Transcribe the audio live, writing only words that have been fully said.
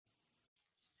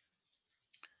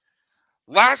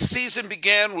Last season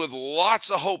began with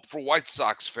lots of hope for White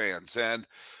Sox fans, and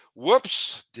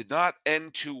whoops, did not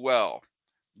end too well.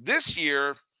 This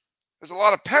year, there's a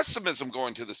lot of pessimism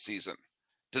going to the season.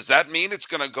 Does that mean it's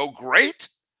going to go great?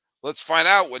 Let's find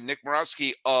out when Nick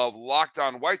Morawski of Locked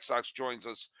On White Sox joins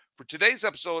us for today's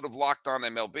episode of Locked On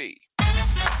MLB.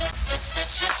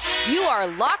 You are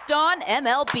Locked On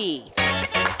MLB,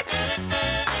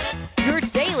 your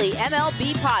daily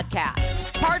MLB podcast.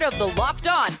 Part of the Locked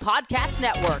On Podcast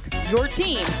Network, your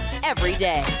team every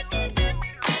day.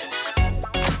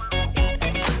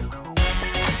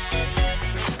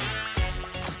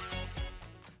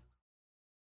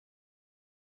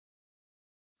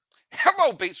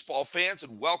 Hello, baseball fans,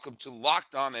 and welcome to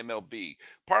Locked On MLB,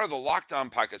 part of the Locked On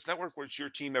Podcast Network, where it's your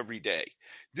team every day.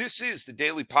 This is the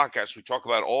daily podcast. We talk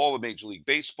about all of Major League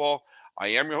Baseball. I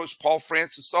am your host, Paul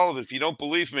Francis Sullivan. If you don't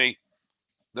believe me,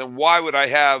 then why would I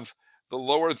have the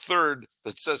lower third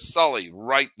that says Sully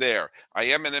right there? I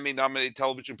am an Emmy-nominated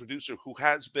television producer who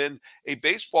has been a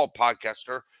baseball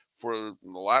podcaster for the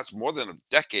last more than a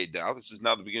decade now. This is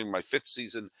now the beginning of my fifth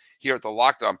season here at the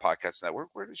Locked On Podcast Network,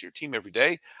 where it is your team every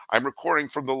day. I'm recording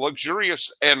from the luxurious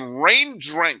and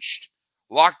rain-drenched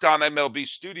Locked On MLB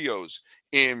studios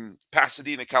in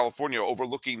Pasadena, California,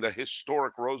 overlooking the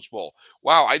historic Rose Bowl.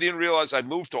 Wow, I didn't realize I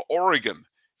moved to Oregon.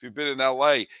 If you've been in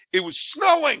LA, it was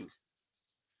snowing.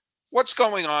 What's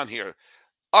going on here?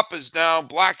 Up is down,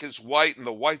 black is white, and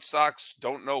the White Sox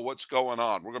don't know what's going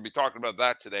on. We're going to be talking about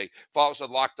that today. Follow us at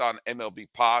Locked On MLB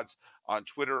Pods on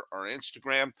Twitter or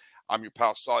Instagram. I'm your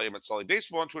pal Sully. I'm at Sully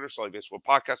Baseball on Twitter, Sully Baseball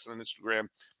Podcast on Instagram.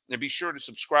 And be sure to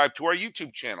subscribe to our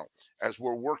YouTube channel as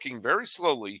we're working very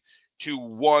slowly to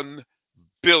 1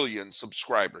 billion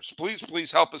subscribers.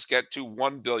 Please help us get to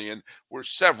 1 billion. We're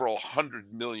several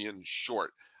hundred million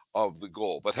short of the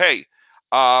goal. But hey,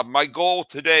 my goal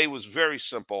today was very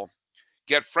simple.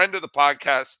 Get friend of the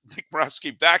podcast, Nick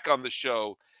Morawski, back on the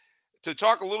show to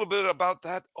talk a little bit about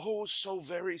that so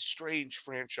very strange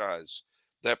franchise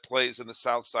that plays in the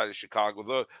south side of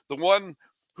Chicago. The one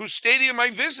whose stadium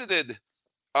I visited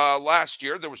last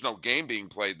year. There was no game being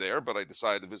played there, but I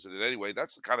decided to visit it anyway.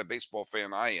 That's the kind of baseball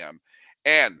fan I am.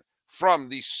 And from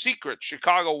the secret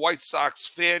Chicago White Sox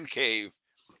fan cave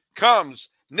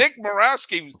comes Nick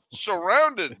Morawski,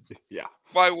 surrounded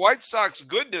by White Sox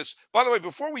goodness. By the way,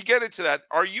 before we get into that,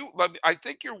 I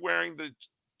think you're wearing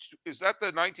is that the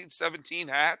 1917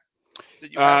 hat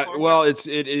that you have on well, it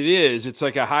is. It's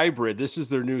like a hybrid. This is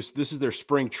their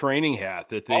spring training hat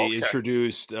that they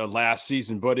introduced last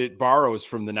season, but it borrows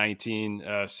from the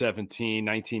 1917,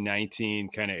 1919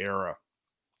 kind of era.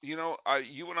 You know,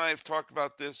 you and I have talked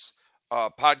about this.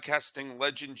 Podcasting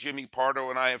legend Jimmy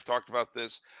Pardo and I have talked about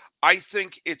this. I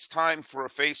think it's time for a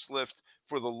facelift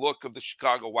for the look of the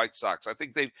Chicago White Sox. I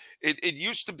think it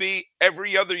used to be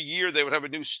every other year they would have a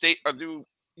new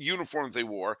uniform they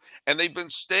wore, and they've been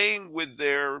staying with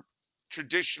their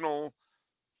traditional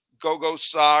go-go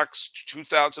Sox,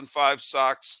 2005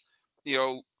 Sox,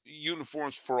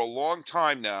 uniforms for a long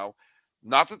time now.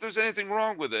 Not that there's anything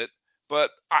wrong with it, but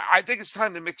I think it's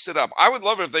time to mix it up. I would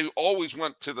love it if they always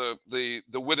went to the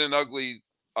Win and Ugly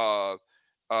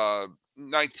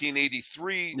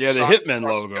 1983. Yeah, the Hitman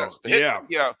logo. Yeah.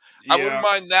 I wouldn't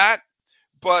mind that,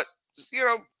 but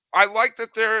I like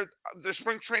that their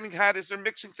spring training hat is they're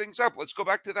mixing things up. Let's go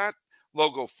back to that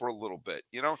logo for a little bit.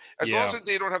 As long as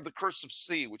they don't have the cursive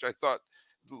C, which I thought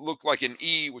looked like an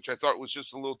E, which I thought was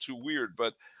just a little too weird,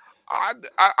 but I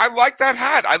like that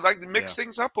hat. I'd like to mix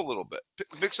things up a little bit.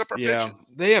 Mix up our pitching.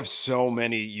 They have so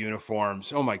many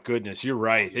uniforms. Oh, my goodness. You're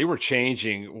right. They were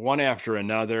changing one after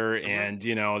another. And,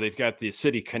 they've got the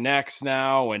City Connects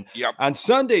now. And on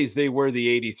Sundays, they wear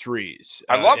the 83s.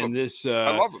 I love them.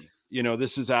 I love them.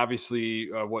 This is obviously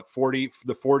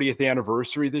the 40th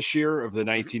anniversary this year of the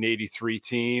 1983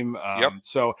 team.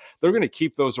 So they're going to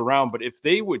keep those around. But if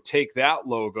they would take that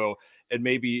logo and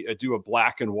maybe do a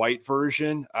black and white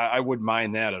version, I wouldn't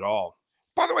mind that at all.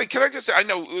 By the way, can I just say, I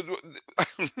know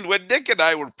when Nick and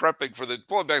I were prepping for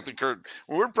pulling back the curtain,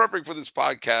 when we were prepping for this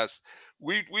podcast,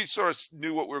 we sort of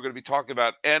knew what we were going to be talking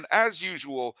about. And as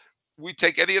usual, we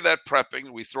take any of that prepping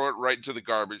and we throw it right into the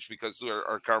garbage because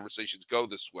our conversations go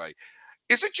this way.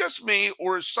 Is it just me,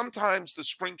 or is sometimes the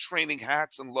spring training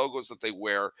hats and logos that they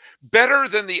wear better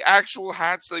than the actual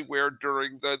hats they wear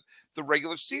during the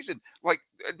regular season? Like,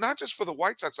 not just for the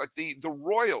White Sox, like the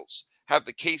Royals have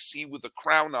the KC with the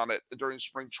crown on it during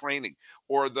spring training,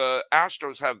 or the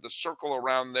Astros have the circle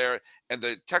around there, and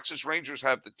the Texas Rangers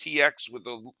have the TX with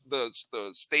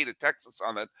the state of Texas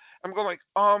on it. I'm going like,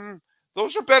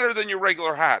 Those are better than your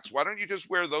regular hats. Why don't you just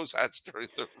wear those hats during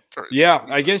the Yeah,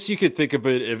 season? I guess you could think of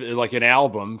it like an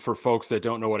album for folks that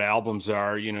don't know what albums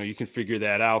are. You can figure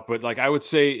that out. But like I would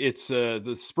say, it's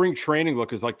the spring training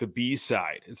look is like the B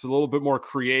side. It's a little bit more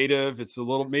creative. It's a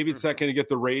little maybe it's not going to get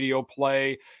the radio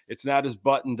play. It's not as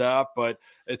buttoned up, but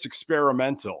it's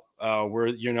experimental. Where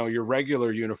your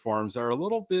regular uniforms are a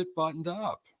little bit buttoned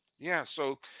up. Yeah.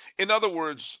 So, in other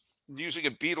words, using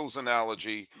a Beatles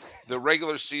analogy, the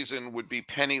regular season would be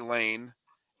Penny Lane,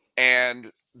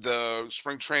 and the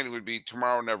spring training would be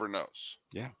Tomorrow Never Knows.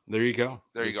 Yeah, there you go.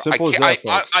 There you It's go. simple as that,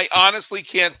 folks. I honestly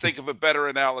can't think of a better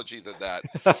analogy than that.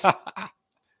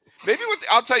 Maybe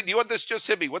I'll tell you, you know what this just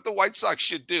hit me? What the White Sox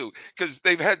should do, because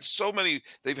they've had so many.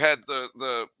 They've had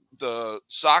the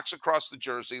socks across the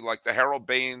jersey, like the Harold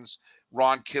Baines,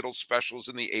 Ron Kittle specials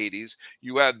in the '80s.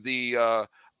 You had the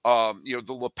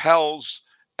the lapels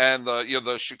and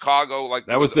the Chicago, like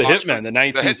that was the Hitman, the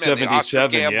 1977. the Oscar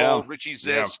Gamble, yeah. Richie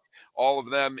Zisk, all of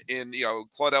them in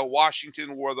Claudel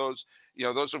Washington wore those.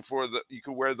 Those are you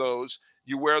can wear those.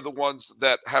 You wear the ones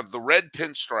that have the red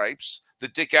pinstripes, the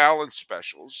Dick Allen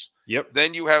specials. Yep.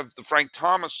 Then you have the Frank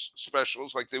Thomas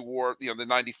specials, like they wore, the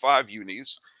 '95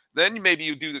 unis. Then maybe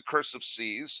you do the Cursive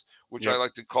C's, which I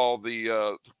like to call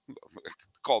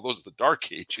call those the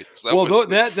Dark Ages.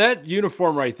 That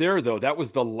uniform right there, though, that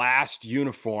was the last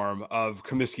uniform of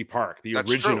Comiskey Park, the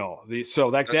original.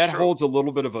 That holds a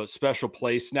little bit of a special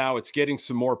place now. It's getting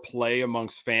some more play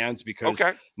amongst fans because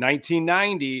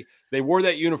 1990 they wore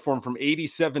that uniform from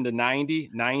 87 to 90.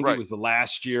 90 was the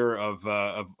last year of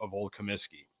old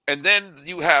Comiskey. And then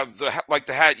you have the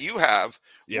hat you have,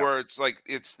 where it's like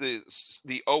it's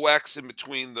the OX in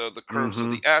between the curves of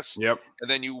the S. Yep. And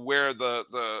then you wear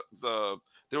the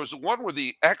there was one where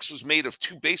the X was made of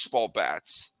two baseball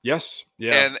bats. Yes.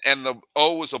 Yeah. And the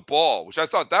O was a ball, which I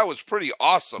thought that was pretty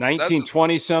awesome.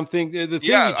 1920 something. The thing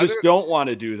you just don't want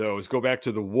to do, though, is go back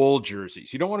to the wool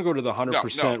jerseys. You don't want to go to the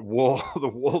 100% wool, the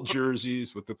wool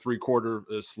jerseys with the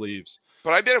 3/4 sleeves.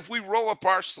 But I bet if we roll up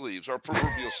our sleeves, our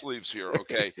proverbial sleeves here,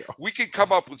 okay, we could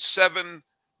come up with 7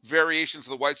 variations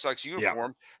of the White Sox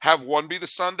uniform. Have one be the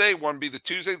Sunday, one be the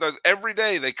Tuesday. Every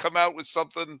day they come out with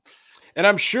something. And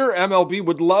I'm sure MLB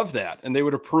would love that, and they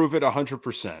would approve it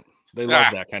 100%. They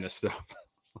love that kind of stuff.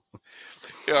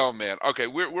 Oh man. Okay,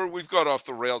 we've gone off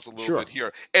the rails a little bit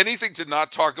here. Anything to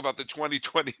not talk about the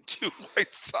 2022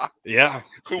 White Sox? Yeah.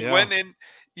 Who went in?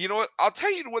 You know what? I'll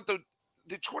tell you what the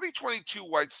 2022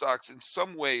 White Sox, in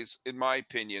some ways, in my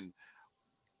opinion,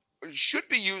 should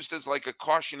be used as like a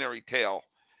cautionary tale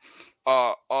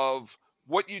of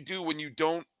what you do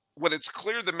when it's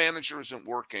clear the manager isn't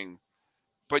working,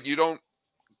 but you don't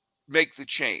make the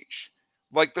change.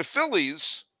 Like the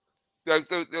Phillies,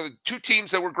 the two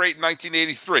teams that were great in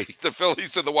 1983, the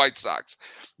Phillies and the White Sox.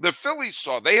 The Phillies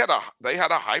they had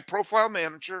a high profile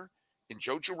manager in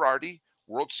Joe Girardi,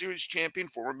 World Series champion,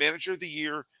 former manager of the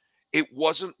year. It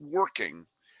wasn't working,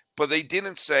 but they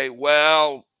didn't say,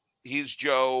 well, he's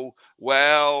Joe.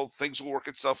 Well, things will work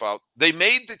itself out. They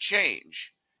made the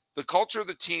change. The culture of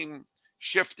the team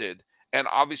shifted. And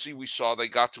obviously we saw they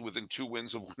got to within 2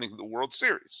 wins of winning the World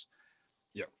Series.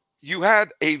 Yeah. You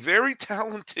had a very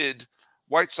talented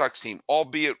White Sox team,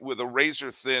 albeit with a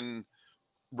razor-thin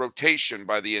rotation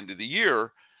by the end of the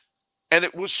year. And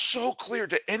it was so clear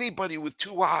to anybody with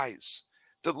 2 eyes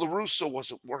that La Russa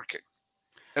wasn't working.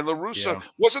 And La Russa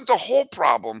wasn't the whole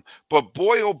problem, but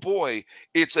boy, oh boy,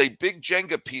 it's a big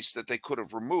Jenga piece that they could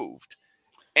have removed.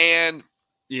 And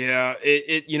yeah,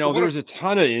 there was a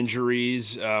ton of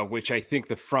injuries, which I think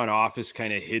the front office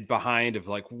kind of hid behind of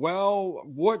like, well,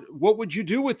 what would you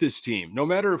do with this team? No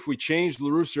matter if we changed La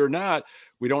Russa or not,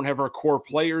 we don't have our core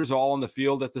players all on the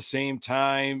field at the same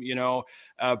time,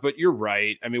 but you're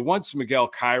right. I mean, once Miguel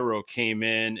Cairo came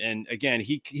in, and again,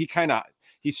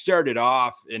 he started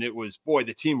off and it was,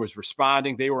 the team was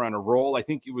responding. They were on a roll. I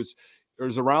think it was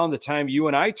around the time you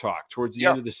and I talked towards the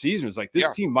end of the season. It was like,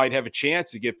 this team might have a chance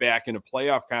to get back into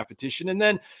playoff competition. And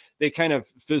then they kind of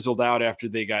fizzled out after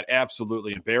they got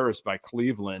absolutely embarrassed by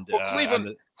Cleveland. Well,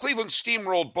 Cleveland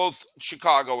steamrolled both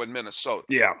Chicago and Minnesota.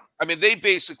 Yeah. I mean, they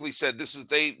basically said,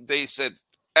 they said,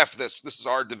 F this is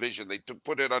our division. They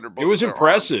put it under both. It was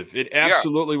impressive. Arms. It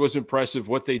absolutely was impressive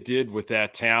what they did with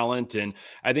that talent. And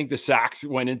I think the Sox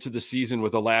went into the season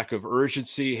with a lack of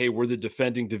urgency. Hey, we're the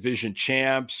defending division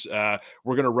champs. We're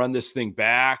going to run this thing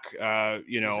back,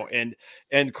 and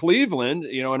Cleveland,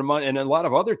 and a lot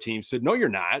of other teams said, no, you're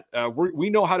not. We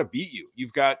know how to beat you.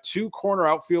 You've got 2 corner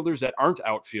outfielders that aren't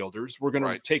outfielders. We're going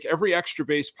to take every extra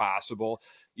base possible.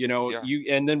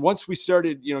 and then once we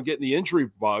started, getting the injury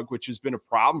bug, which has been a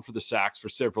problem for the Sox for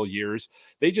several years,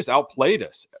 they just outplayed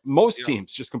us. Most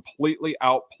teams just completely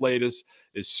outplayed us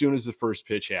as soon as the first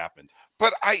pitch happened.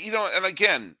 But and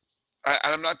again,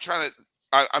 I'm not trying to.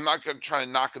 I'm not going to try to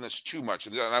knock on this too much,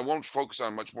 and I won't focus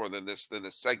on much more than this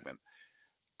segment.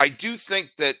 I do think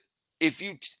that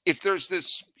if there's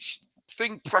this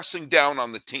thing pressing down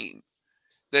on the team,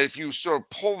 that if you sort of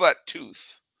pull that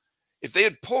tooth, if they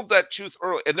had pulled that tooth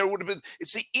early, and there would have been,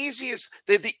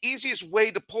 they had the easiest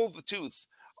way to pull the tooth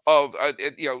of La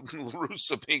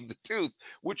Russa being the tooth,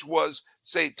 which was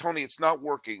say, Tony, it's not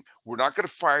working. We're not going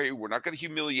to fire you. We're not going to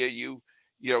humiliate you.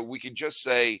 We can just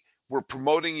say, we're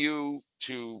promoting you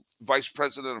to vice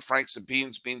president of Franks and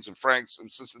Beans and Franks,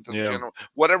 assistant to the general,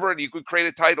 whatever, and you could create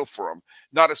a title for him.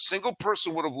 Not a single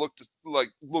person would have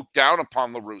looked down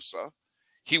upon La Russa.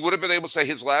 He would have been able to say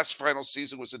his last final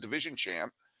season was a division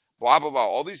champ, blah, blah, blah,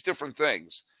 all these different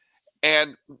things.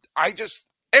 And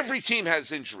every team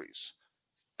has injuries.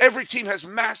 Every team has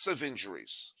massive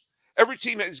injuries. Every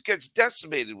team gets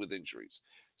decimated with injuries.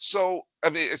 So,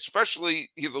 especially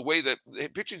the way that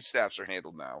pitching staffs are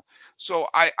handled now. So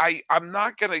I'm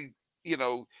not going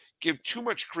to, give too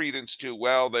much credence to,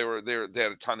 well, they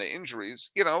had a ton of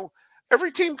injuries.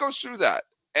 Every team goes through that.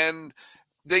 And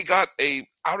they got a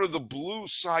out of the blue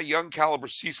Cy Young caliber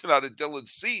season out of Dylan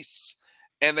Cease.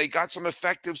 And they got some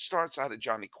effective starts out of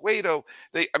Johnny Cueto.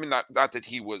 Not that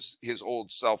he was his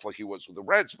old self like he was with the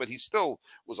Reds, but he still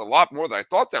was a lot more than I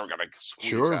thought they were going to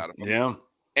squeeze out of him. Yeah.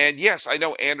 And yes, I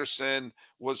know Anderson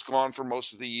was gone for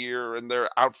most of the year and their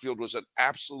outfield was an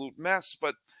absolute mess.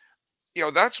 But,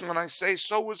 that's when I say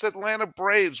so was Atlanta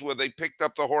Braves, where they picked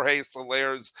up the Jorge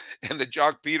Solers and the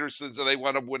Jock Petersons and they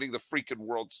wound up winning the freaking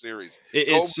World Series.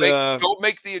 Go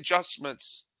make the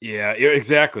adjustments. Yeah,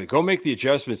 exactly. Go make the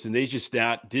adjustments. And they just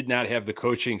did not have the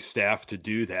coaching staff to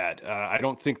do that. I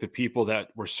don't think the people that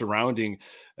were surrounding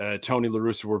Tony La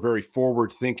Russa were very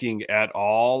forward thinking at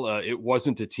all. It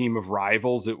wasn't a team of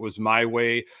rivals. It was my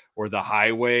way or the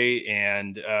highway.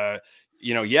 And,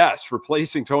 yes,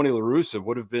 replacing Tony La Russa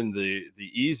would have been the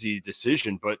easy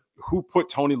decision. But who put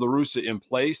Tony La Russa in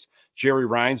place? Jerry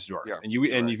Reinsdorf. Yeah,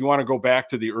 and if you want to go back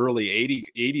to the early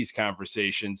 80s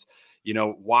conversations,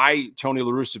 why Tony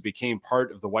La Russa became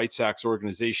part of the White Sox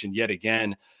organization yet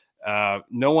again,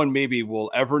 no one maybe will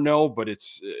ever know, but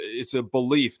it's a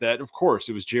belief that, of course,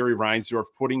 it was Jerry Reinsdorf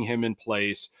putting him in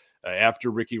place after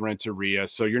Ricky Renteria.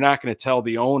 So you're not going to tell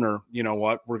the owner, you know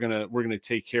what, we're gonna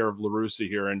take care of La Russa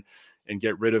here and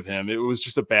get rid of him. It was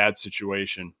just a bad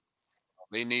situation.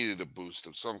 They needed a boost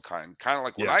of some kind of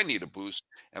like when I need a boost,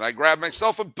 and I grab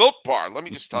myself a Built Bar. Let me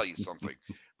just tell you something.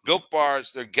 Built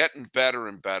Bars, they're getting better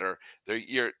and better.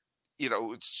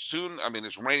 It's soon.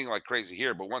 It's raining like crazy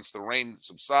here, but once the rain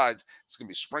subsides, it's going to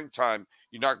be springtime.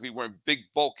 You're not going to be wearing big,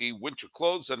 bulky winter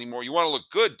clothes anymore. You want to look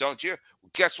good, don't you?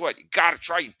 Well, guess what? You got to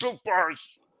try your Built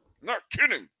Bars. I'm not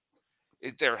kidding.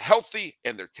 They're healthy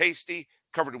and they're tasty,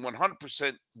 covered in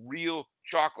 100% real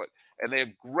chocolate, and they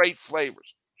have great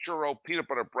flavors. Churro, peanut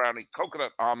butter brownie,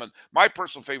 coconut almond. My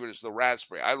personal favorite is the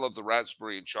raspberry. I love the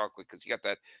raspberry and chocolate because you got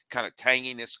that kind of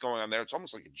tanginess going on there. It's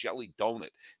almost like a jelly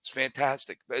donut. It's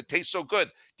fantastic. It tastes so good.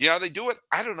 Do you know how they do it?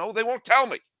 I don't know. They won't tell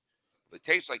me. They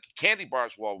taste like candy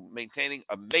bars while maintaining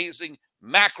amazing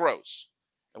macros.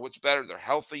 And what's better, they're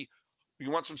healthy. You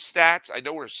want some stats? I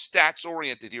know we're stats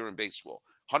oriented here in baseball.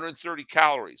 130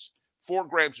 calories, 4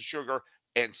 grams of sugar,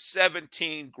 and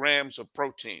 17 grams of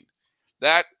protein.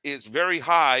 That is very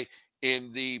high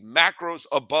in the macros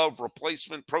above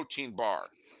replacement protein bar,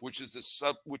 which is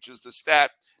the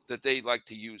stat that they like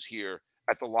to use here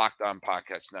at the Locked On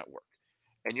Podcast Network.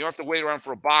 And you don't have to wait around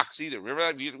for a box either. Remember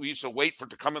that? We used to wait for it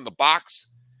to come in the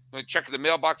box. I check the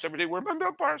mailbox every day. Where are my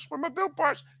Built Bars? Where are my Built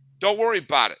Bars? Don't worry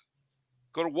about it.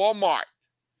 Go to Walmart.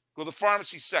 Go to the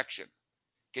pharmacy section.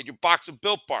 Get your box of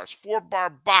Built Bars.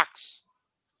 4-bar box.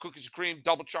 Cookies and cream,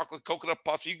 double chocolate, coconut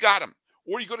puffs. You got them.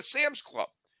 Or you go to Sam's Club,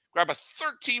 grab a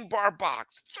 13-bar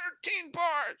box, 13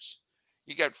 bars.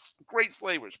 You get great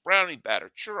flavors, brownie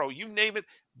batter, churro, you name it,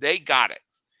 they got it.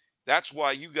 That's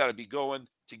why you got to be going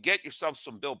to get yourself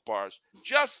some Built Bars,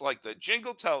 just like the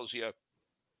jingle tells you.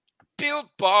 Built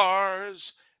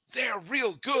Bars, they're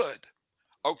real good.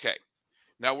 Okay,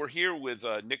 now we're here with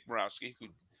Nick Morawski, who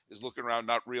is looking around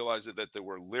not realizing that there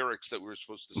were lyrics that we were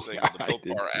supposed to sing on the Built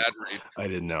Bar ad read. I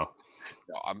didn't know.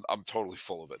 No, I'm totally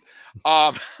full of it.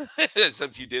 As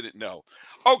if you didn't know.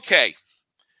 Okay,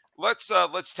 let's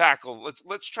tackle.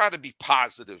 Let's try to be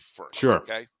positive first. Sure.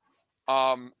 Okay.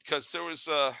 Because there was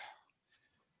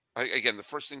again, the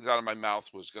first thing out of my mouth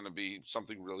was going to be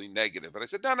something really negative, and I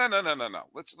said no.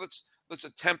 Let's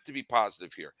attempt to be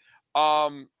positive here.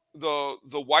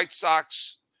 The White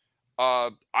Sox,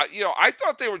 I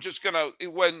thought they were just gonna,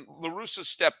 when La Russa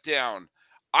stepped down,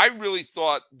 I really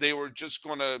thought they were just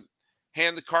gonna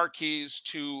hand the car keys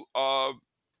to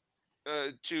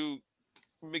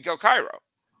Miguel Cairo,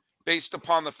 based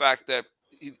upon the fact that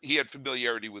he had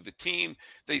familiarity with the team.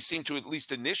 They seemed to at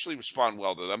least initially respond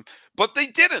well to them, but they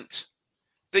didn't.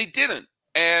 They didn't.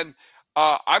 And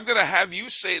I'm going to have you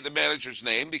say the manager's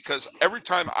name, because every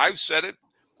time I've said it,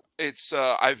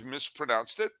 I've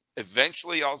mispronounced it.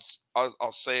 Eventually, I'll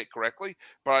say it correctly.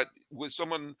 But with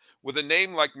someone with a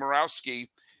name like Morawski,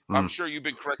 I'm sure you've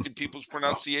been correcting people's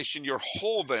pronunciation your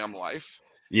whole damn life.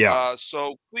 Yeah.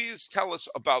 So please tell us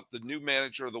about the new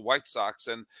manager of the White Sox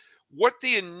and what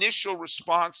the initial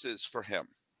response is for him.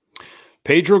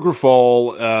 Pedro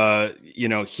Grifol,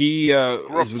 he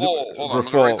Grifol. Hold on, I'm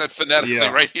going to write that phonetically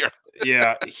right here.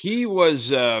 Yeah, he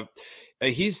was.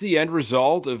 He's the end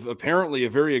result of apparently a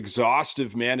very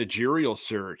exhaustive managerial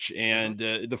search. And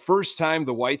the first time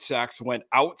the White Sox went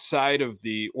outside of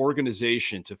the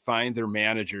organization to find their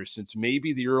manager since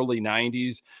maybe the early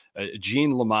 90s,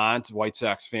 Gene Lamont, White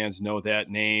Sox fans know that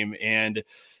name. And,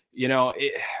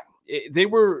 they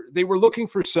were looking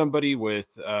for somebody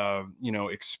with,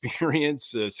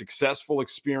 experience, successful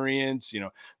experience,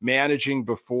 managing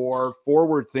before,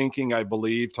 forward thinking, I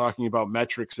believe, talking about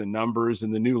metrics and numbers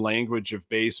and the new language of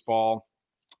baseball.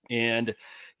 And,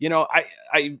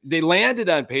 they landed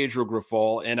on Pedro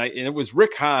Grifol, and it was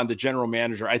Rick Hahn, the general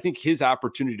manager. I think his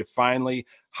opportunity to finally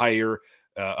hire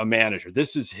a manager.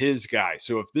 This is his guy.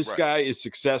 So if this guy is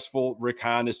successful, Rick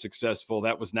Hahn is successful.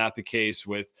 That was not the case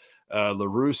with La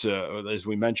Russa, as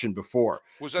we mentioned before.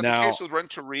 Was that the case with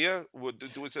Renteria?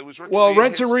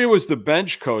 Renteria was the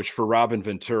bench coach for Robin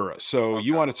Ventura. So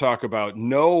you want to talk about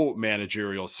no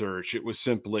managerial search. It was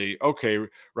simply, okay,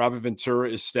 Robin Ventura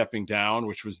is stepping down,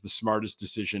 which was the smartest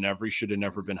decision ever. He should have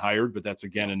never been hired, but that's,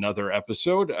 again, another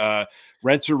episode.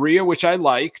 Renteria, which I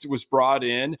liked, was brought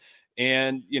in,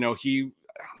 and, he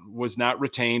was not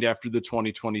retained after the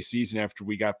 2020 season after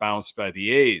we got bounced by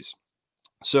the A's.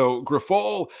 So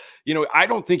Grifol, I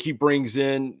don't think he brings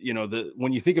in,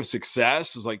 when you think of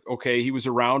success, it's like, okay, he was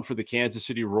around for the Kansas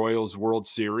City Royals World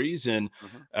Series, and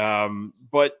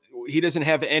but he doesn't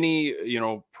have any,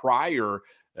 prior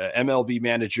MLB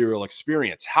managerial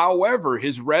experience. However,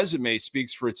 his resume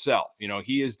speaks for itself.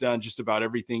 He has done just about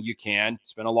everything you can.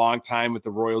 Spent a long time with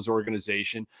the Royals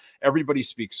organization. Everybody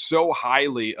speaks so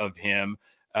highly of him.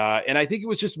 And I think it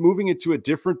was just moving into a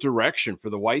different direction for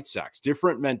the White Sox,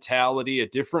 different mentality, a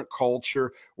different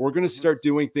culture. We're going to start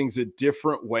doing things a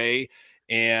different way.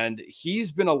 And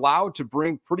he's been allowed to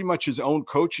bring pretty much his own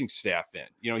coaching staff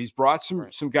in. He's brought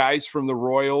some guys from the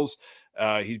Royals.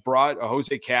 He brought a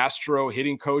Jose Castro,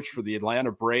 hitting coach for the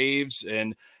Atlanta Braves,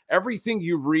 and everything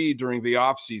you read during the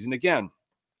offseason. Again,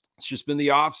 it's just been the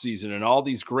off season and all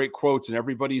these great quotes and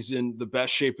everybody's in the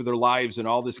best shape of their lives and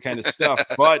all this kind of stuff.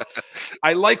 But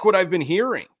I like what I've been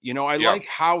hearing. I like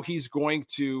how he's going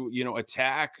to,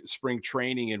 attack spring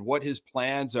training and what his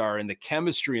plans are and the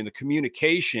chemistry and the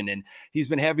communication. And he's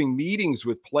been having meetings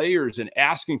with players and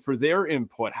asking for their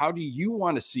input. How do you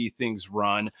want to see things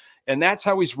run? And that's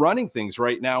how he's running things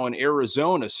right now in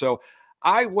Arizona. So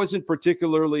I wasn't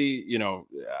particularly,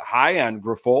 high on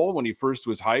Grifol when he first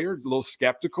was hired, a little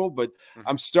skeptical, but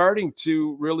I'm starting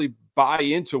to really buy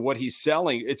into what he's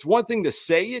selling. It's one thing to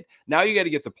say it. Now you got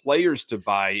to get the players to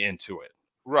buy into it.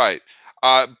 Right.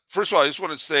 First of all, I just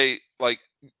want to say,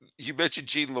 you mentioned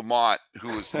Gene Lamont, who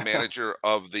was the manager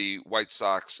of the White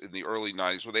Sox in the early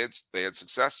 90s. Well, they had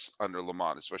success under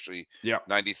Lamont, especially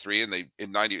 93, and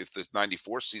if the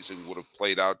 94 season would have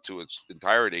played out to its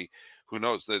entirety, who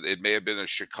knows, that it may have been a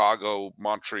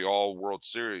Chicago-Montreal World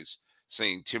Series,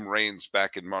 seeing Tim Raines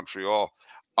back in Montreal.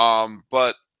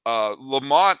 But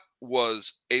Lamont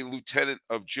was a lieutenant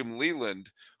of Jim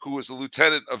Leland, who was a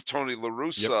lieutenant of Tony La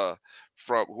Russa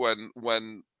from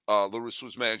when La Russa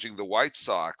was managing the White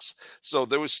Sox. So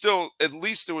there was still, at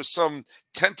least there was some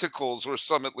tentacles or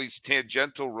some at least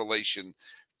tangential relation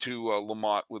to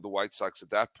Lamont with the White Sox at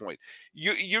that point.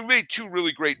 You made two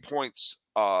really great points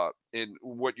in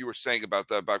what you were saying about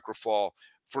Grifol,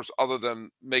 first, other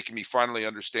than making me finally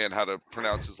understand how to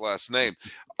pronounce his last name.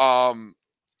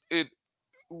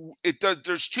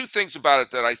 There's two things about it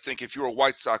that I think, if you're a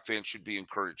White Sox fan, should be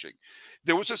encouraging.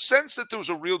 There was a sense that there was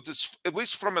a real, at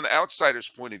least from an outsider's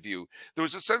point of view, there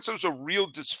was a sense there was a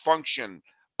real dysfunction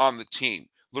on the team.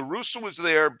 La Russa was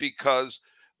there because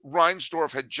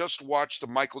Reinsdorf had just watched the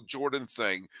Michael Jordan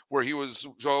thing where he was,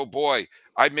 oh boy,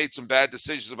 I made some bad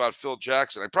decisions about Phil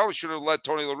Jackson. I probably should have let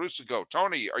Tony La Russa go.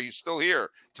 Tony, are you still here?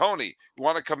 Tony, you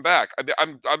want to come back? I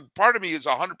mean, I'm part of me is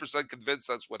 100% convinced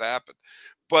that's what happened.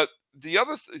 But the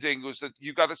other thing was that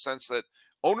you got a sense that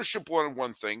ownership wanted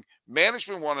one thing,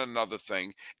 management wanted another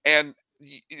thing, and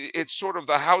it's sort of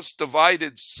the house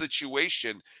divided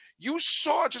situation. You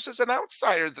saw just as an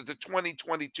outsider that the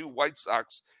 2022 White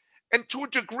Sox, and to a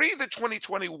degree the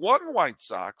 2021 White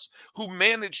Sox, who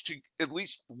managed to at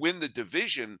least win the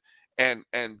division and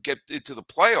get into the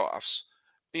playoffs,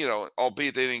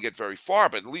 albeit they didn't get very far,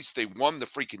 but at least they won the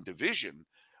freaking division.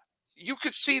 You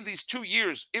could see these 2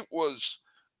 years, it was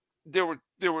there were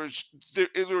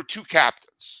two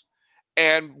captains.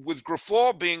 And with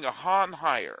Grifol being a Han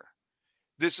hire,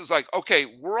 this is like, okay,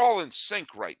 we're all in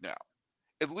sync right now.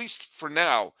 At least for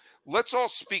now, let's all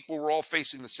speak where we're all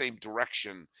facing the same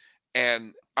direction.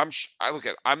 And I'm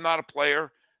not a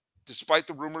player, despite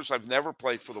the rumors. I've never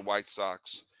played for the White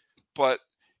Sox, but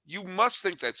you must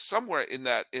think that somewhere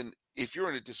if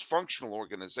you're in a dysfunctional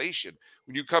organization,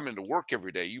 when you come into work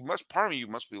every day, part of you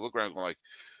must be looking around going like,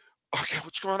 okay,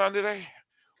 what's going on today?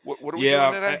 What are we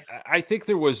doing today? I think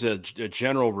there was a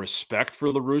general respect for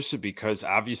La Russa because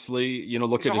obviously,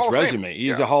 look at his resume.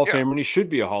 He's a Hall of Famer and he should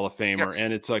be a Hall of Famer. Yes.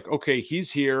 And it's like, okay,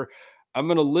 he's here. I'm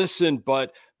going to listen,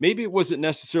 but maybe it wasn't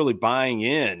necessarily buying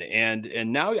in.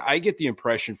 And now I get the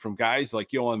impression from guys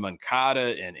like Yoan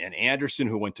Moncada and Anderson,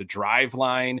 who went to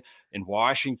Driveline in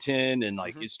Washington and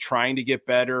is trying to get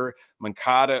better.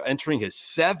 Moncada entering his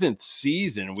 7th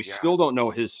season, and we still don't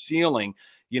know his ceiling.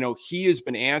 He has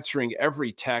been answering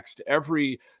every text,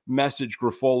 every message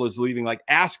Grifol is leaving,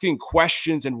 asking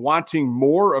questions and wanting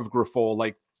more of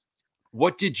Grifol.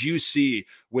 What did you see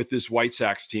with this White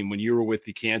Sox team when you were with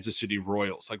the Kansas City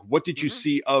Royals? What did you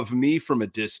see of me from a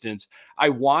distance? I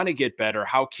want to get better.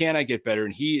 How can I get better?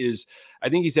 And I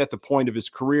think he's at the point of his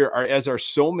career, as are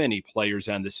so many players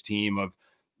on this team, of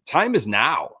time is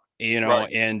now.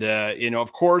 Right. And,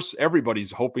 of course,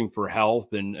 everybody's hoping for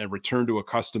health and return to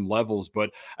accustomed levels.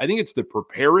 But I think it's the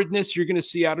preparedness you're going to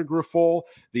see out of Grifol,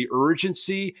 the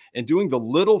urgency, and doing the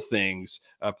little things,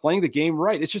 playing the game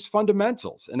right. It's just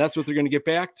fundamentals. And that's what they're going to get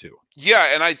back to. Yeah.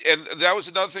 And that was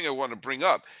another thing I want to bring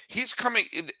up. He's coming.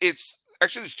 It's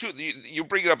actually, there's two. You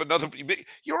bring up another.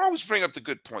 You're always bringing up the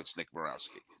good points, Nick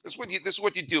Morawski. This is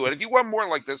what you do. And if you want more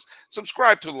like this,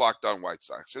 subscribe to Locked On White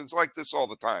Sox. It's like this all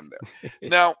the time there.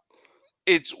 Now,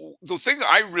 it's the thing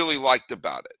I really liked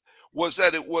about it was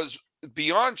that it was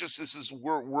beyond just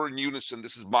we're in unison.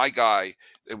 This is my guy,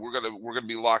 and we're gonna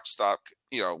be lock, stock.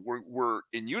 We're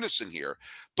in unison here.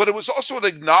 But it was also an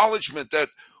acknowledgement that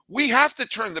we have to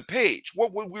turn the page.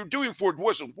 What we were doing for it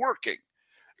wasn't working.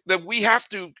 That we have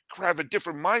to have a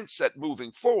different mindset moving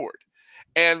forward.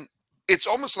 And it's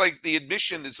almost like the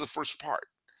admission is the first part.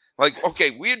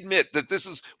 Okay, we admit that this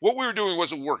is what we were doing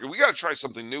wasn't working. We got to try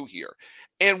something new here.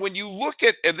 And when you look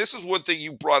at, and this is one thing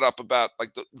you brought up about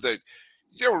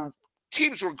there were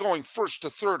teams were going first to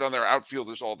third on their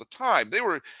outfielders all the time.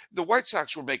 The White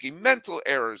Sox were making mental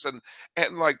errors and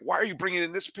why are you bringing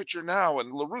in this pitcher now?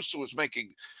 And La Russa was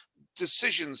making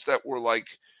decisions that were what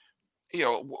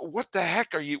the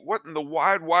heck what in the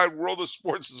wide world of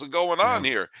sports is going on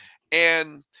here?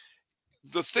 And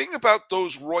the thing about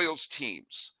those Royals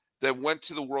teams that went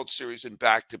to the World Series in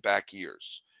back-to-back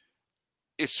years,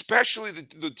 especially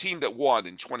the team that won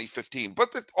in 2015, but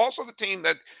also the team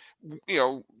that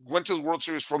went to the World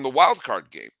Series from the wild card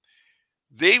game.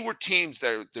 They were teams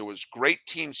that there was great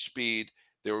team speed.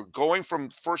 They were going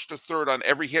from first to third on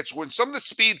every hit. So when some of the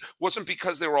speed wasn't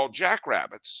because they were all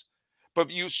jackrabbits, but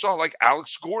you saw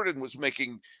Alex Gordon was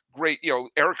making great,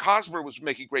 Eric Hosmer was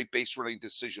making great base running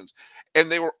decisions, and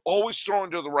they were always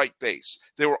throwing to the right base.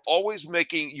 They were always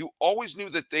you always knew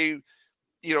that they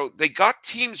got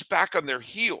teams back on their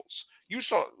heels. You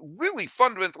saw really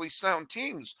fundamentally sound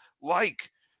teams the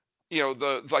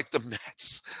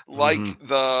Mets,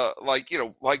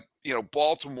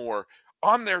 Baltimore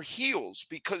on their heels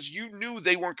because you knew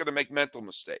they weren't going to make mental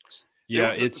mistakes.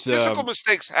 Yeah, physical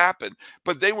mistakes happen,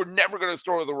 but they were never going to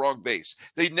throw to the wrong base.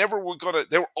 They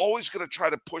were always going to try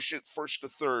to push it first to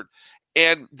third,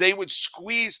 and they would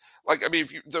squeeze.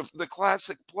 The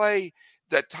classic play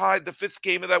that tied the 5th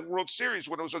game of that World Series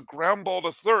when it was a ground ball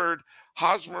to third,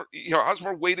 Hosmer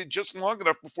waited just long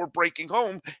enough before breaking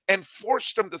home and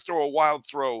forced them to throw a wild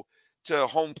throw to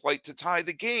home plate to tie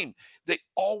the game. They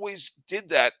always did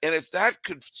that, and if that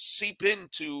could seep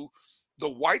into the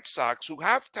White Sox, who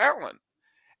have talent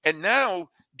and now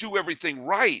do everything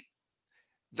right,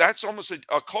 that's almost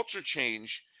a culture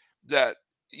change that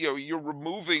you're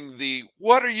removing the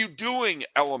 "what are you doing"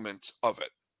 element of it.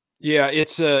 Yeah,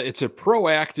 it's a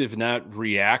proactive, not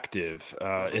reactive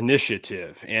Mhm.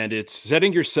 initiative, and it's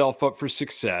setting yourself up for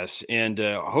success. And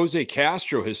Jose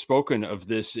Castro has spoken of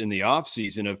this in the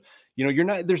offseason of, you're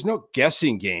not, there's no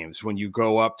guessing games when you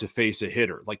go up to face a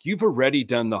hitter. Like, you've already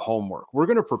done the homework. We're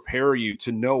going to prepare you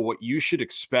to know what you should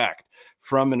expect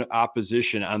from an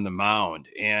opposition on the mound.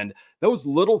 And those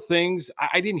little things,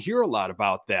 I didn't hear a lot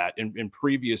about that in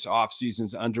previous off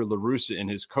seasons under La Russa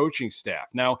and his coaching staff.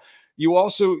 Now, you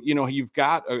also, you've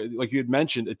got, like you had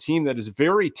mentioned, a team that is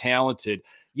very talented,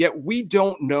 yet we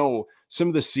don't know some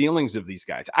of the ceilings of these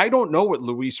guys. I don't know what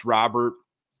Luis Robert,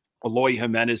 Eloy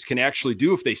Jimenez can actually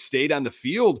do if they stayed on the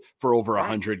field for over Right.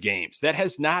 100 games. That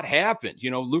has not happened.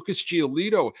 Lucas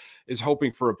Giolito is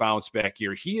hoping for a bounce back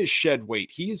year. He has shed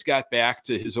weight. He has got back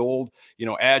to his old,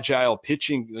 agile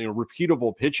pitching,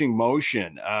 repeatable pitching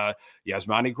motion.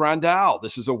 Yasmani Grandal,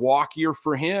 this is a walk year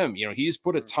for him. He's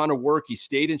put a ton of work. He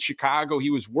stayed in Chicago. He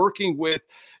was working with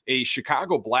a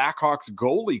Chicago Blackhawks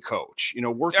goalie coach,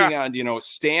 working on,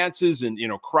 stances and,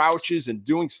 crouches and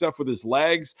doing stuff with his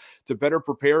legs to better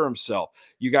prepare himself.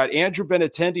 You got Andrew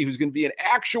Benintendi, who's going to be an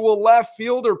actual left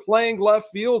fielder playing left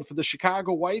field for the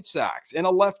Chicago White Sox, and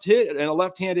a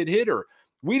left-handed hitter.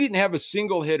 We didn't have a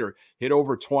single hitter hit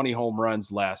over 20 home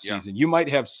runs last season. You might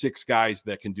have 6 guys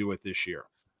that can do it this year.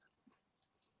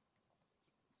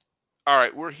 All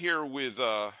right, we're here with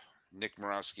Nick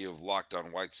Morawski of Locked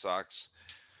On White Sox.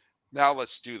 Now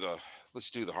let's do the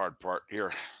hard part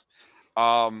here.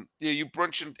 You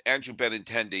mentioned Andrew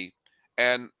Benintendi,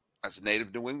 and as a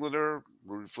native New Englander,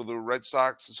 rooted for the Red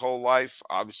Sox his whole life.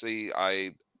 Obviously,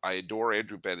 I adore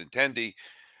Andrew Benintendi.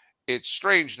 It's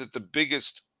strange that the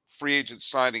biggest free agent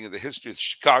signing in the history of the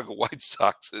Chicago White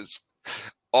Sox is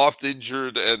oft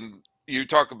injured, and you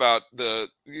talk about a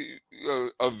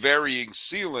varying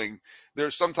ceiling.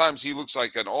 There's sometimes he looks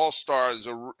like an all-star,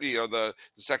 the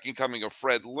second coming of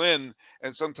Fred Lynn,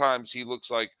 and sometimes he looks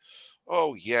like,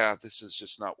 oh yeah, this is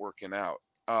just not working out.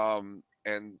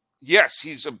 And yes,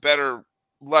 he's a better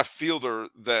left fielder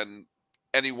than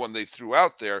anyone they threw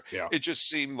out there. Yeah. It just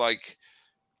seemed like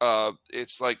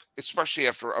it's like, especially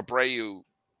after Abreu,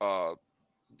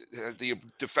 the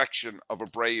defection of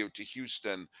Abreu to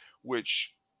Houston,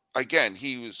 which again,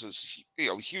 he was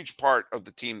a huge part of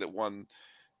the team that won,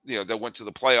 that went to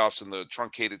the playoffs in the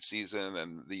truncated season,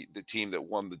 and the team that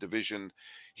won the division.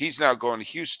 He's now going to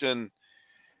Houston.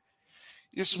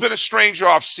 This has been a strange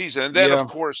off season. And then, of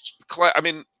course,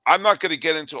 I'm not going to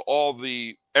get into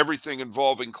everything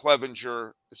involving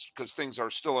Clevinger because things are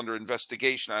still under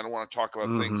investigation. I don't want to talk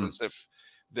about things as if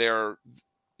they're,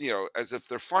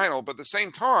 final. But at the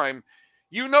same time,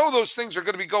 those things are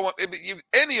going to be going.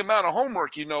 Any amount of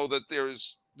homework, that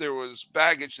there was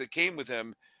baggage that came with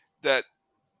him, that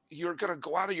you're going to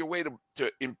go out of your way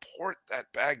to import that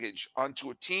baggage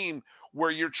onto a team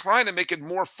where you're trying to make it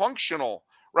more functional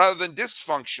rather than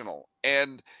dysfunctional.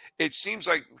 And it seems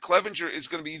like Clevinger is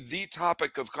going to be the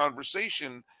topic of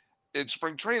conversation in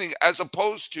spring training, as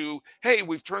opposed to, hey,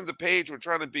 we've turned the page, we're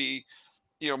trying to be,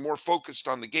 more focused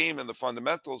on the game and the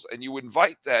fundamentals, and you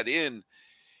invite that in.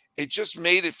 It just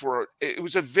made it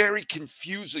was a very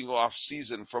confusing off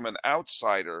season from an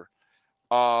outsider.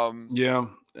 Well,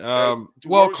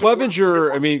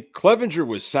 Clevinger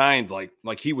was signed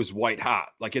like he was white hot,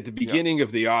 like at the beginning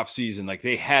of the offseason, like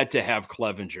they had to have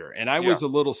Clevinger. And I was a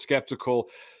little skeptical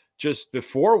just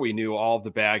before we knew all of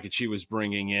the baggage he was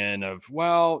bringing in of,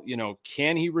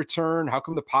 can he return? How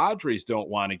come the Padres don't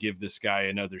want to give this guy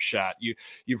another shot?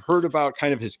 You've heard about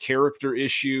kind of his character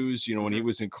issues, when he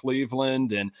was in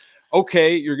Cleveland, and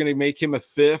okay, you're going to make him a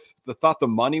 5th. I thought the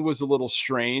money was a little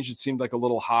strange. It seemed like a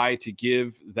little high to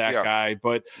give that guy,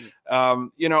 but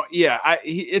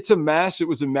it's a mess. It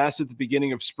was a mess at the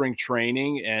beginning of spring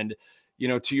training. And,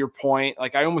 to your point,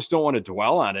 like, I almost don't want to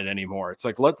dwell on it anymore. It's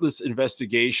like, let this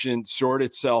investigation sort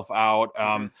itself out.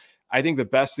 I think the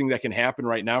best thing that can happen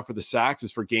right now for the Sox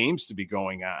is for games to be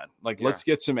going on. Like, let's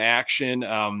get some action.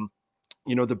 The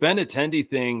Benintendi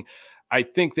thing, I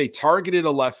think they targeted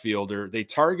a left fielder. They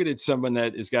targeted someone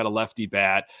that has got a lefty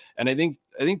bat. And I think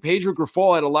Pedro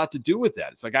Grifol had a lot to do with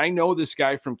that. It's like, I know this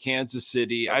guy from Kansas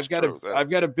City. I've got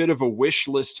a bit of a wish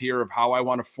list here of how I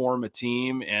want to form a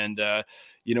team. And,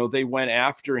 they went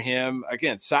after him.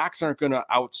 Again, Sox aren't going to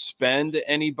outspend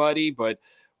anybody, but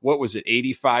what was it,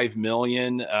 $85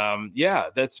 million?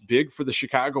 That's big for the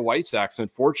Chicago White Sox,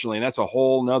 unfortunately. And that's a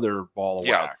whole nother ball of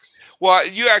wax. Well,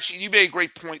 you made a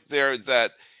great point there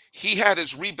that he had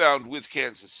his rebound with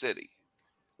Kansas City.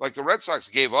 Like, the Red Sox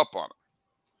gave up on him.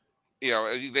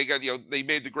 They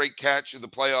made the great catch in the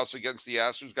playoffs against the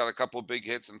Astros, got a couple of big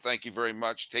hits, and thank you very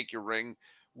much. Take your ring.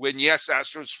 When yes,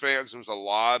 Astros fans, there was a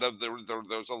lot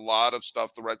of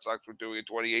stuff the Red Sox were doing in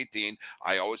 2018.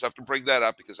 I always have to bring that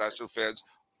up because Astros fans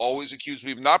always accuse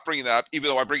me of not bringing that up, even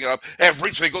though I bring it up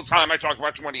every single time I talk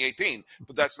about 2018.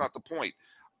 But that's not the point.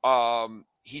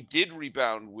 He did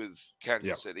rebound with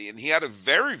Kansas City, and he had a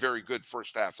very, very good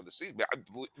first half of the season.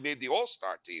 Made the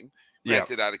All-Star team,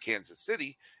 granted out of Kansas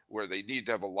City, where they need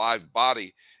to have a live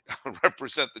body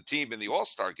represent the team in the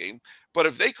All-Star game. But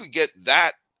if they could get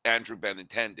that Andrew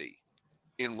Benintendi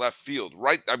in left field,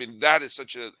 right? I mean, that is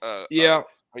such a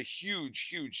huge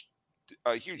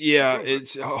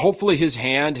it's hopefully his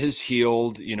hand has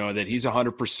healed, that he's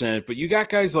 100%, but you got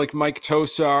guys like Mike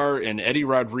Tosar and Eddie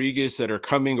Rodriguez that are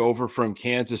coming over from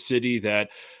Kansas City that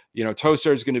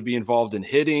Tosar is going to be involved in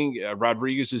hitting.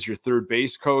 Rodriguez is your third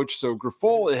base coach. So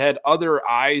Grifol had other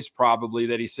eyes probably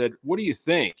that he said, what do you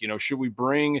think? Should we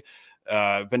bring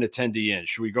Benintendi in?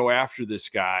 Should we go after this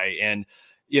guy? And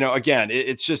again,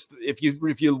 it's just if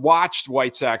you watched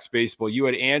White Sox baseball, you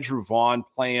had Andrew Vaughn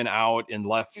playing out in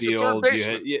left field. He's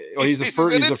an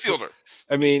infielder.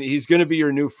 He's going to be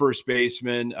your new first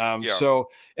baseman. So,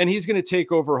 and he's going to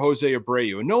take over Jose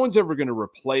Abreu, and no one's ever going to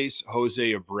replace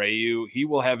Jose Abreu. He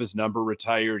will have his number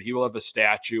retired. He will have a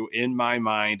statue in my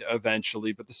mind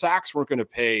eventually. But the Sox weren't going to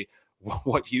pay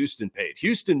what Houston paid.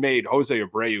 Houston made Jose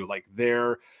Abreu like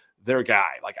their guy.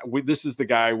 Like this is the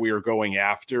guy we are going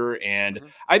after. And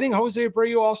I think Jose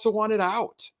Abreu also wanted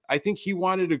out. I think he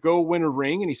wanted to go win a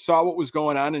ring, and he saw what was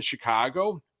going on in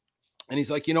Chicago. And he's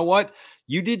like, you know what?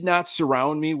 You did not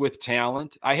surround me with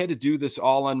talent. I had to do this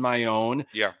all on my own.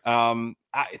 Yeah.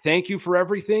 I thank you for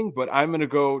everything, but I'm going to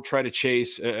go try to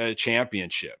chase a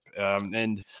championship.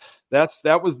 And that's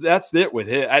it with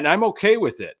it. And I'm okay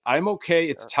with it. I'm okay.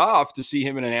 It's tough to see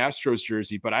him in an Astros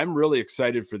jersey, but I'm really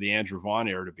excited for the Andrew Vaughn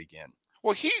era to begin.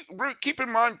 Well, keep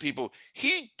in mind, people,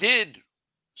 he did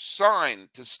sign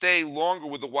to stay longer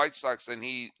with the White Sox than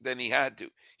he had to.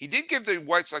 He did give the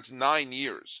White Sox 9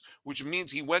 years, which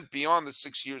means he went beyond the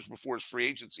 6 years before his free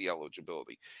agency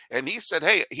eligibility. And he said,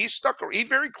 hey, he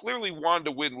very clearly wanted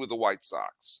to win with the White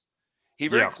Sox. He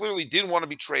very clearly didn't want to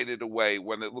be traded away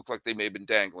when it looked like they may have been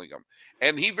dangling him.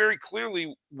 And he very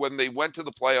clearly, when they went to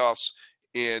the playoffs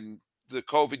in the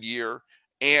COVID year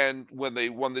and when they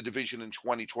won the division in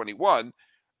 2021,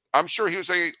 I'm sure he was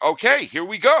saying, okay, here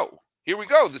we go.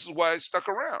 This is why I stuck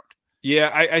around.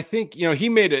 Yeah, I think, he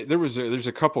made it. There's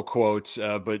a couple quotes,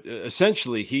 but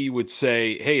essentially he would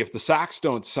say, hey, if the Sox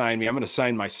don't sign me, I'm going to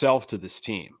sign myself to this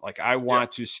team. Like I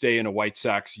want to stay in a White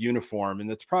Sox uniform. And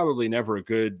that's probably never a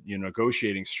good,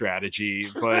 negotiating strategy,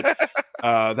 but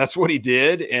that's what he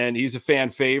did. And he's a fan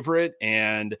favorite.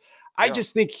 And I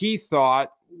just think he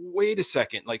thought, wait a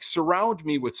second, like surround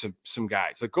me with some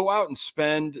guys, like go out and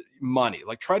spend money,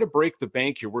 like try to break the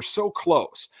bank here. We're so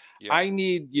close. I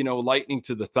need, lightning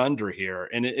to the thunder here.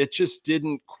 And it just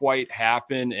didn't quite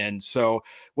happen. And so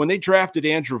when they drafted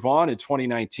Andrew Vaughn in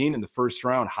 2019 in the first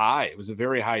round it was a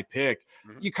very high pick.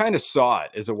 You kind of saw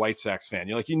it as a White Sox fan.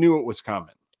 You knew it was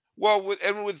coming. Well,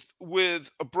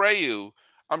 with Abreu,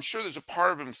 I'm sure there's a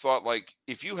part of him thought like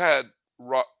if you had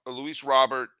Luis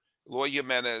Robert, Eloy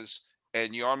Jimenez,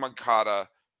 and Yoan Moncada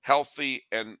healthy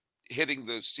and hitting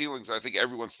the ceilings I think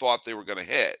everyone thought they were going to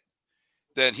hit,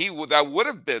 then that would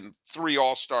have been 3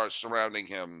 all-stars surrounding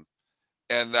him,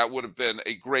 and that would have been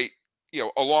a great,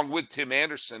 along with Tim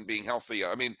Anderson being healthy.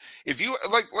 I mean, if you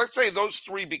let's say those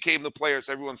 3 became the players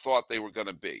everyone thought they were going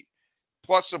to be,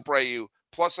 plus Abreu,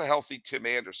 plus a healthy Tim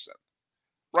Anderson,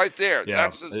 right there. Yeah,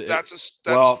 that's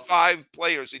 5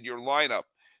 players in your lineup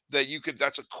that you could.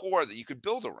 That's a core that you could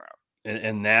build around.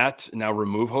 And that, now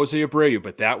remove Jose Abreu,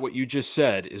 but that what you just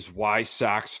said is why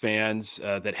Sox fans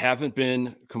that haven't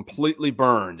been completely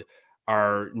burned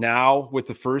are now, with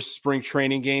the first spring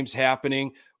training games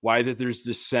happening, why that there's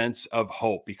this sense of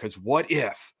hope. Because what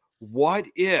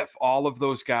if all of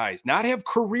those guys not have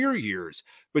career years,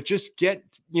 but just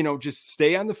just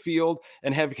stay on the field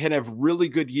and can have really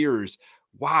good years?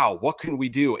 Wow, what can we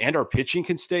do? And our pitching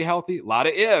can stay healthy. A lot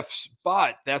of ifs,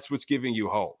 but that's what's giving you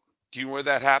hope. Do you know where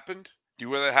that happened?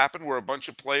 Where a bunch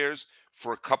of players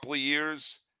for a couple of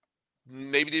years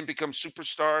maybe didn't become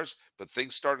superstars, but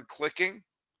things started clicking?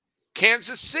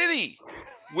 Kansas City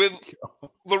with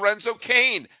Lorenzo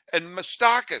Cain and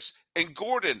Moustakas and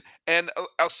Gordon and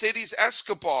Alcides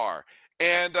Escobar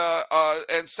and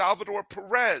Salvador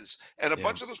Perez and a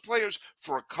bunch of those players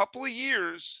for a couple of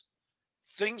years.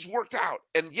 Things worked out,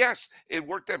 and yes, it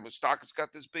worked out. Moustakas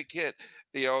got this big hit.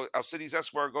 Alcides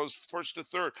Escobar goes first to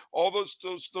third. All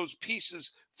those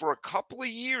pieces for a couple of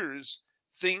years,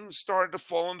 things started to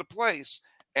fall into place.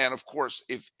 And of course,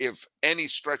 if any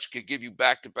stretch could give you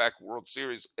back-to-back World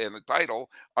Series and a title,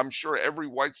 I'm sure every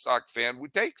White Sox fan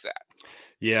would take that.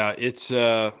 Yeah, it's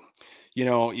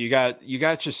you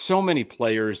got just so many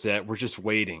players that we're just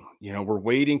waiting. We're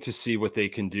waiting to see what they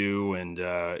can do, and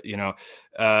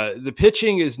the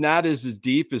pitching is not as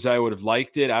deep as I would have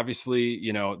liked it.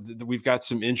 Obviously, we've got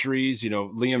some injuries.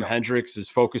 Liam Hendriks is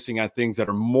focusing on things that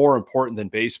are more important than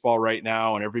baseball right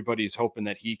now, and everybody's hoping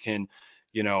that he can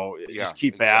just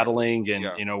keep battling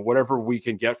and whatever we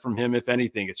can get from him, if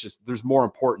anything. It's just there's more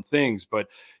important things. But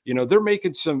they're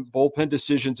making some bullpen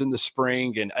decisions in the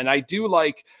spring, and I do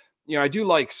like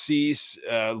Cease,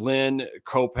 Lynn,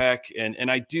 Kopech,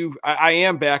 and I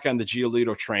am back on the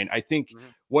Giolito train. I think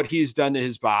what he's done to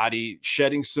his body,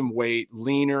 shedding some weight,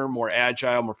 leaner, more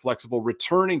agile, more flexible,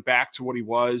 returning back to what he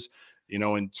was, in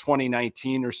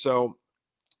 2019 or so.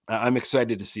 I'm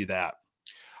excited to see that.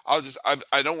 I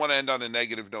don't want to end on a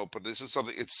negative note, but this is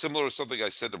something, it's similar to something I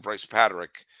said to Bryce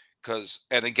Patrick,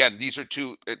 and again, these are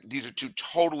two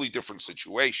totally different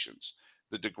situations.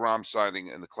 The DeGrom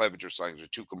signing and the Clevenger signings are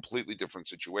two completely different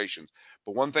situations.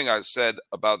 But one thing I said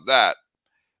about that,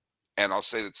 and I'll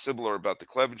say that's similar about the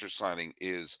Clevenger signing,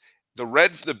 is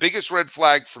the biggest red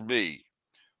flag for me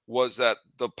was that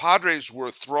the Padres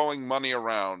were throwing money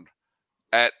around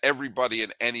at everybody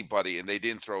and anybody, and they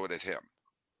didn't throw it at him.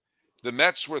 The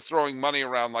Mets were throwing money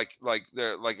around like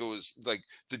it was like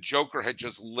the Joker had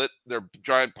just lit their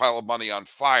giant pile of money on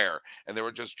fire, and they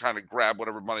were just trying to grab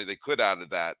whatever money they could out of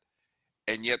that.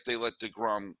 And yet they let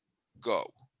DeGrom go.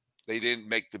 They didn't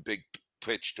make the big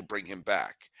pitch to bring him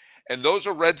back. And those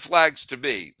are red flags to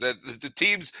me, that the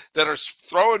teams that are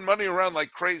throwing money around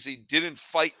like crazy didn't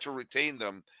fight to retain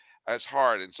them as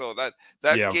hard. And so that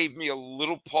gave me a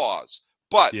little pause.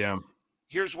 But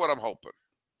here's what I'm hoping.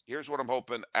 Here's what I'm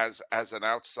hoping as an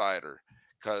outsider,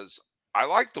 because I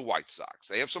like the White Sox.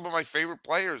 They have some of my favorite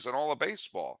players in all of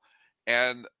baseball.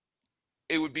 And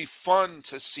it would be fun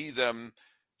to see them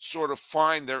sort of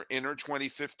find their inner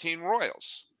 2015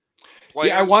 Royals.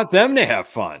 Yeah, I want them to have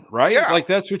fun, right? Yeah. Like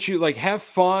that's what you like, have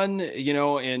fun,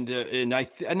 and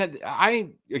I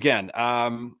again,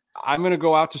 I'm going to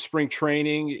go out to spring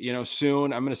training,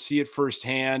 soon. I'm going to see it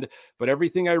firsthand, but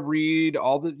everything I read,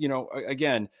 all the,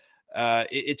 again,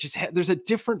 it just there's a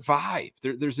different vibe.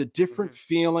 There's a different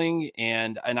feeling,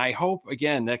 and I hope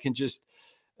again that can just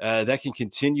that can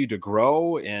continue to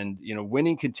grow, and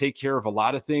winning can take care of a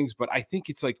lot of things. But I think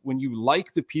it's like when you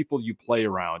like the people you play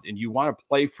around and you want to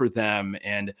play for them.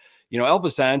 And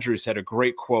Elvis Andrus had a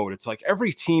great quote. It's like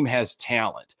every team has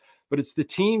talent, but it's the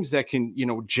teams that can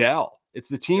gel. It's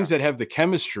the teams that have the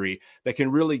chemistry that can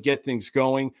really get things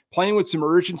going. Playing with some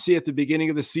urgency at the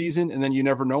beginning of the season, and then you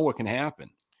never know what can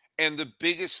happen. And the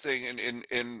biggest thing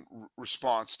in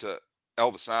response to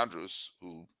Elvis Andrus,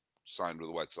 who signed with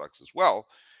the White Sox as well,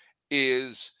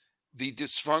 is the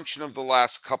dysfunction of the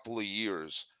last couple of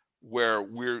years, where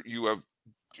you have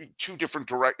two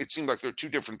different it seems like there are two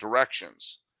different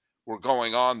directions we're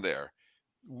going on there.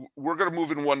 We're going to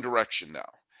move in one direction now,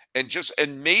 and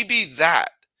maybe that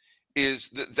is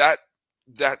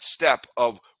that step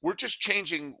of we're just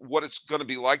changing what it's going to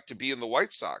be like to be in the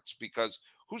White Sox, because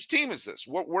whose team is this?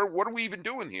 What are we even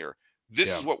doing here?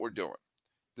 This is what we're doing.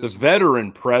 The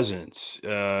veteran presence,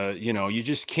 you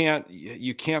just can't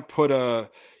put a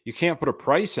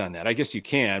price on that. I guess you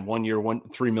can 1 year,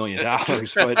 $3 million, but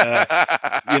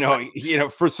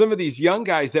for some of these young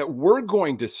guys that were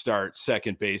going to start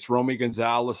second base, Romy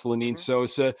Gonzalez, Lenyn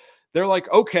Sosa, they're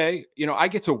like, okay, I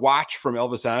get to watch from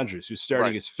Elvis Andrus, who's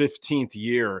starting his 15th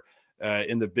year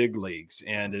in the big leagues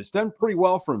and has done pretty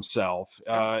well for himself.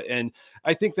 And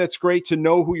I think that's great to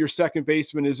know who your second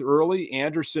baseman is early.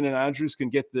 Anderson and Andrus can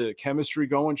get the chemistry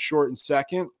going short and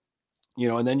second,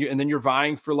 and then you're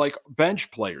vying for like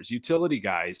bench players, utility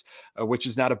guys, which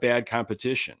is not a bad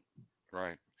competition.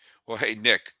 Right. Well, hey,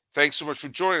 Nick, thanks so much for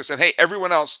joining us. And hey,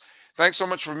 everyone else, thanks so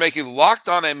much for making Locked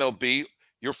On MLB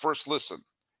your first listen.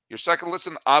 Your second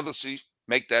listen, obviously,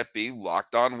 make that be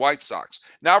Locked On White Sox.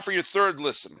 Now for your third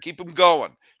listen, keep them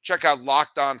going. Check out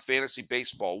Locked On Fantasy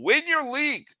Baseball. Win your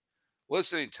league.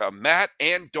 Listening to Matt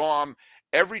and Dom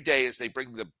every day as they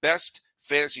bring the best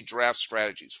fantasy draft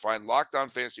strategies. Find Locked On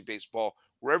Fantasy Baseball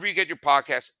wherever you get your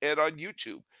podcasts and on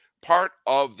YouTube. Part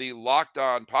of the Locked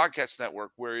On Podcast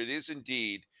Network, where it is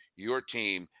indeed your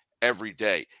team every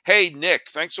day. Hey, Nick,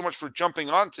 thanks so much for jumping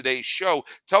on today's show.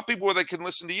 Tell people where they can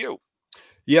listen to you.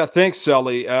 Yeah, thanks,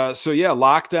 Sully.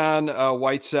 Locked On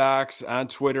White Sox on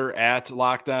Twitter at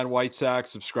Locked On White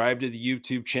Sox. Subscribe to the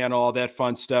YouTube channel, all that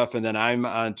fun stuff. And then I'm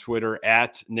on Twitter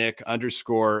at Nick_GGTB.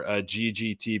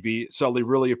 Sully,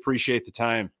 really appreciate the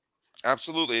time.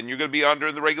 Absolutely, and you're going to be under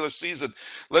in the regular season.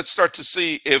 Let's start to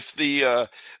see if the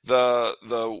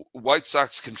White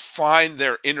Sox can find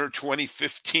their inner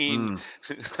 2015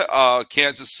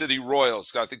 Kansas City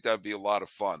Royals. I think that would be a lot of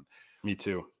fun. Me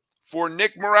too. For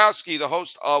Nick Morawski, the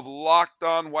host of Locked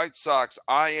On White Sox,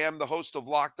 I am the host of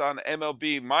Locked On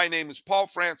MLB. My name is Paul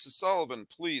Francis Sullivan.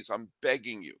 Please, I'm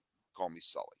begging you, call me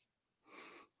Sully.